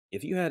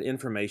If you had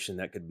information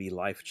that could be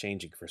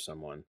life-changing for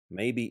someone,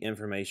 maybe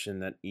information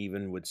that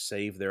even would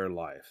save their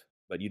life,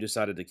 but you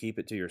decided to keep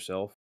it to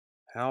yourself,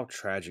 how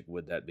tragic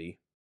would that be?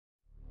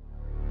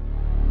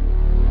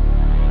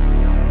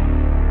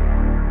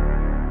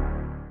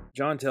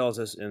 John tells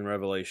us in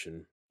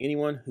Revelation,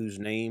 anyone whose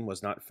name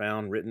was not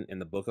found written in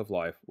the book of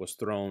life was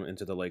thrown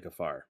into the lake of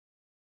fire.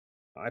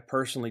 I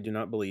personally do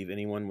not believe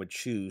anyone would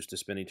choose to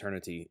spend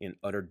eternity in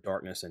utter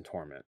darkness and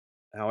torment.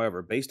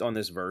 However, based on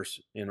this verse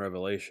in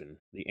Revelation,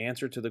 the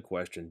answer to the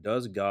question,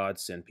 does God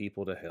send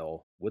people to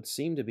hell, would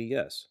seem to be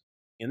yes.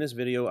 In this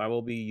video, I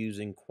will be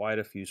using quite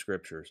a few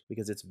scriptures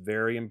because it's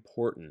very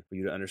important for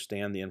you to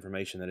understand the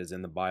information that is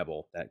in the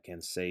Bible that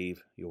can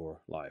save your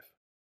life.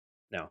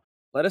 Now,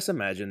 let us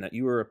imagine that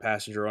you are a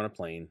passenger on a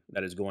plane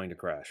that is going to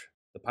crash.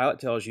 The pilot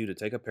tells you to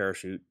take a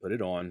parachute, put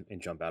it on,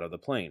 and jump out of the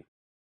plane.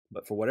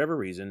 But for whatever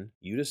reason,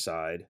 you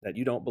decide that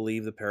you don't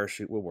believe the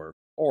parachute will work,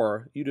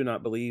 or you do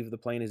not believe the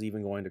plane is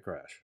even going to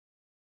crash.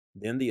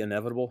 Then the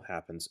inevitable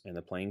happens and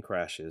the plane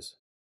crashes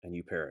and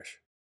you perish.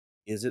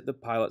 Is it the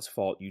pilot's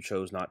fault you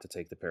chose not to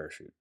take the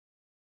parachute?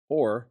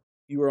 Or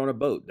you are on a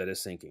boat that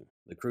is sinking.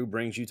 The crew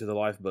brings you to the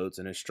lifeboats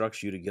and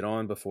instructs you to get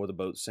on before the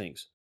boat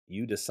sinks.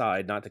 You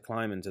decide not to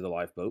climb into the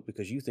lifeboat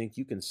because you think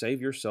you can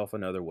save yourself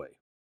another way.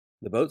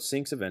 The boat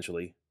sinks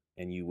eventually,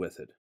 and you with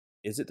it.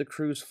 Is it the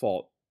crew's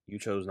fault you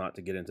chose not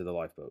to get into the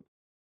lifeboat?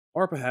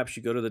 Or perhaps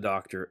you go to the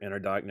doctor and are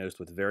diagnosed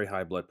with very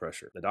high blood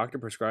pressure. The doctor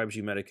prescribes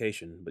you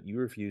medication, but you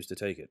refuse to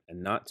take it,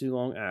 and not too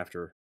long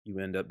after, you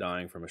end up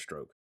dying from a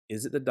stroke.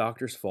 Is it the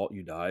doctor's fault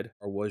you died,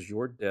 or was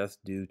your death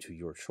due to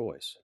your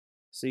choice?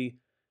 See,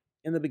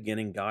 in the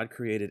beginning, God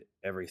created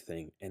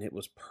everything, and it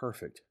was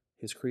perfect.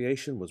 His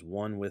creation was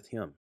one with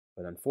Him.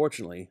 But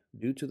unfortunately,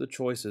 due to the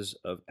choices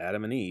of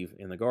Adam and Eve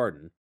in the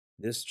garden,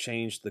 this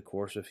changed the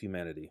course of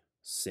humanity.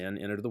 Sin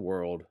entered the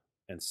world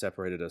and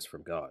separated us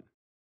from God.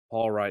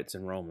 Paul writes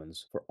in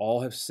Romans, "For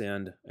all have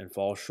sinned and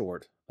fall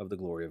short of the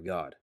glory of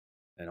God."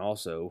 And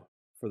also,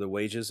 "For the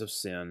wages of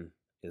sin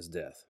is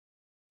death."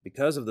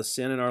 Because of the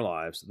sin in our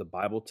lives, the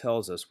Bible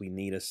tells us we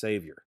need a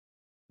Savior,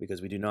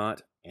 because we do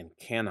not and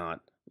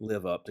cannot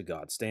live up to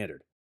God's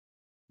standard.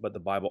 But the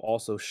Bible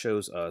also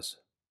shows us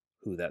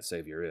who that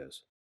Savior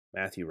is.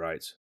 Matthew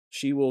writes,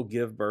 "She will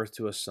give birth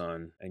to a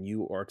son, and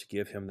you are to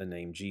give him the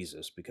name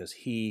Jesus, because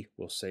he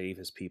will save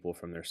his people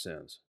from their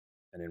sins."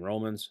 And in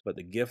Romans, "But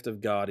the gift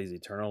of God is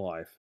eternal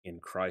life in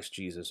Christ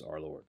Jesus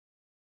our Lord."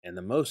 And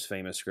the most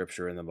famous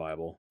scripture in the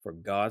Bible, "For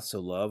God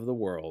so loved the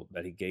world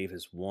that he gave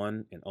his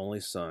one and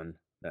only Son,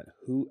 that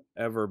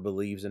whoever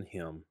believes in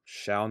him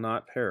shall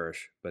not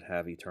perish, but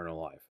have eternal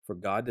life. For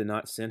God did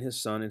not send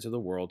his Son into the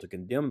world to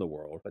condemn the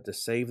world, but to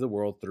save the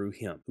world through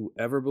him.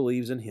 Whoever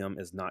believes in him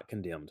is not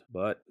condemned,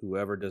 but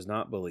whoever does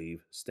not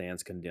believe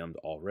stands condemned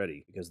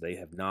already, because they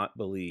have not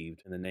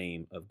believed in the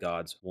name of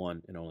God's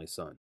one and only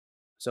Son."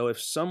 So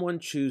if someone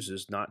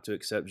chooses not to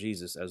accept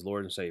Jesus as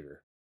Lord and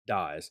Savior,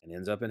 dies, and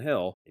ends up in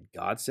hell, did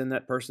God send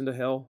that person to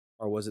hell,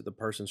 or was it the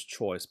person's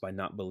choice by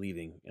not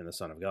believing in the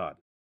Son of God?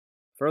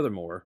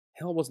 Furthermore,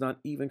 hell was not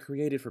even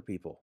created for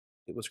people.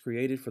 It was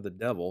created for the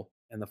devil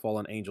and the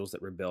fallen angels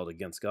that rebelled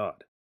against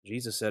God.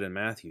 Jesus said in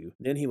Matthew,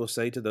 "Then he will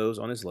say to those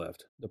on his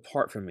left,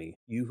 'Depart from me,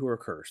 you who are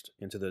cursed,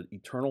 into the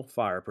eternal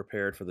fire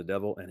prepared for the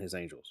devil and his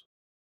angels.'"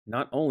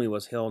 Not only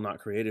was hell not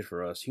created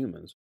for us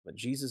humans, but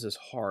Jesus'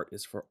 heart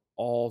is for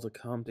all to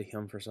come to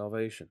him for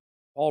salvation.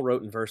 Paul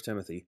wrote in 1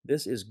 Timothy,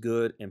 "This is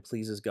good and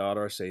pleases God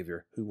our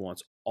Savior, who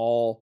wants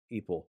all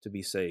people to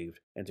be saved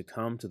and to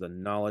come to the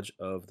knowledge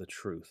of the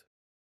truth."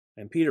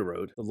 And Peter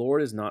wrote, "The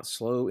Lord is not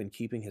slow in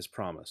keeping his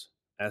promise,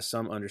 as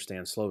some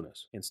understand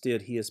slowness.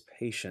 Instead, he is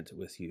patient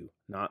with you,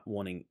 not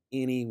wanting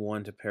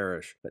anyone to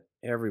perish, but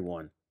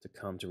everyone to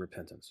come to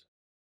repentance."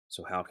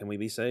 So how can we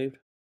be saved?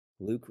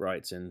 Luke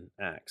writes in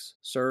Acts,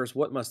 "Sirs,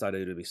 what must I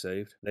do to be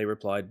saved?" They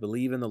replied,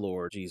 "Believe in the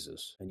Lord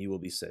Jesus, and you will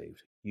be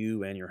saved,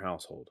 you and your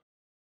household."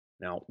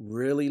 Now,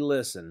 really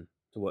listen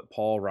to what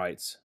Paul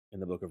writes in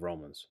the book of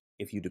Romans.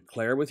 "If you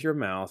declare with your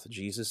mouth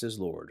Jesus is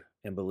Lord,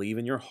 and believe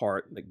in your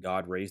heart that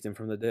God raised him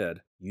from the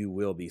dead, you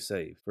will be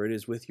saved. For it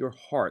is with your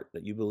heart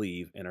that you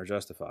believe and are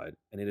justified,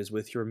 and it is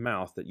with your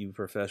mouth that you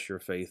profess your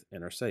faith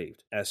and are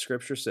saved. As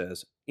Scripture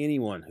says,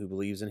 anyone who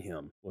believes in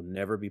him will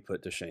never be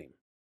put to shame."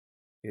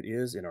 It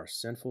is in our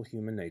sinful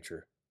human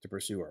nature to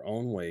pursue our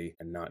own way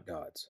and not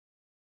God's.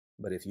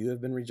 But if you have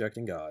been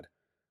rejecting God,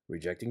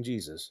 rejecting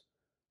Jesus,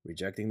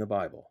 rejecting the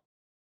Bible,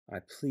 I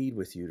plead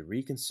with you to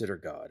reconsider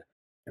God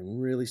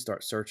and really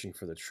start searching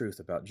for the truth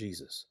about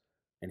Jesus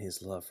and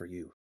his love for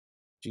you.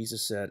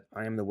 Jesus said,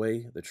 "I am the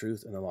way, the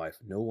truth, and the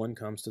life. No one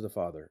comes to the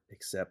Father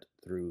except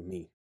through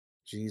me."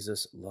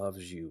 Jesus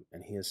loves you,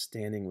 and he is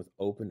standing with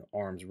open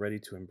arms ready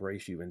to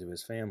embrace you into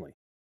his family.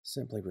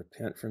 Simply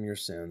repent from your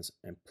sins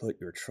and put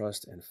your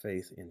trust and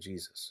faith in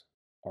Jesus.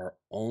 Our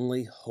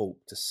only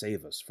hope to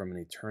save us from an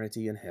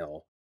eternity in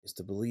hell is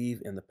to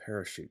believe in the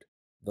parachute,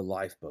 the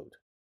lifeboat,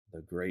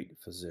 the great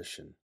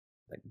physician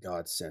that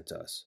God sent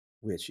us,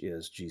 which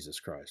is Jesus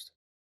Christ.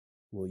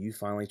 Will you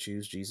finally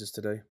choose Jesus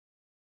today?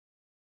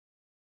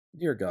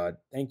 Dear God,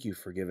 thank you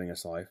for giving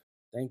us life.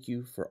 Thank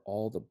you for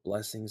all the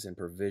blessings and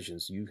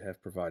provisions you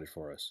have provided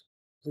for us.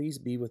 Please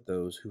be with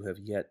those who have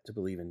yet to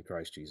believe in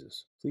Christ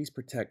Jesus. Please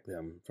protect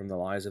them from the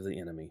lies of the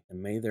enemy,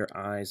 and may their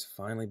eyes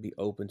finally be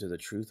open to the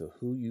truth of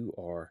who you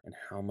are and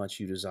how much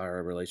you desire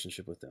a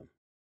relationship with them.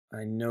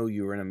 I know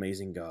you are an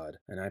amazing God,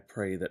 and I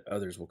pray that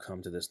others will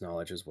come to this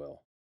knowledge as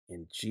well.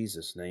 In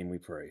Jesus' name we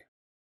pray.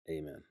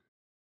 Amen.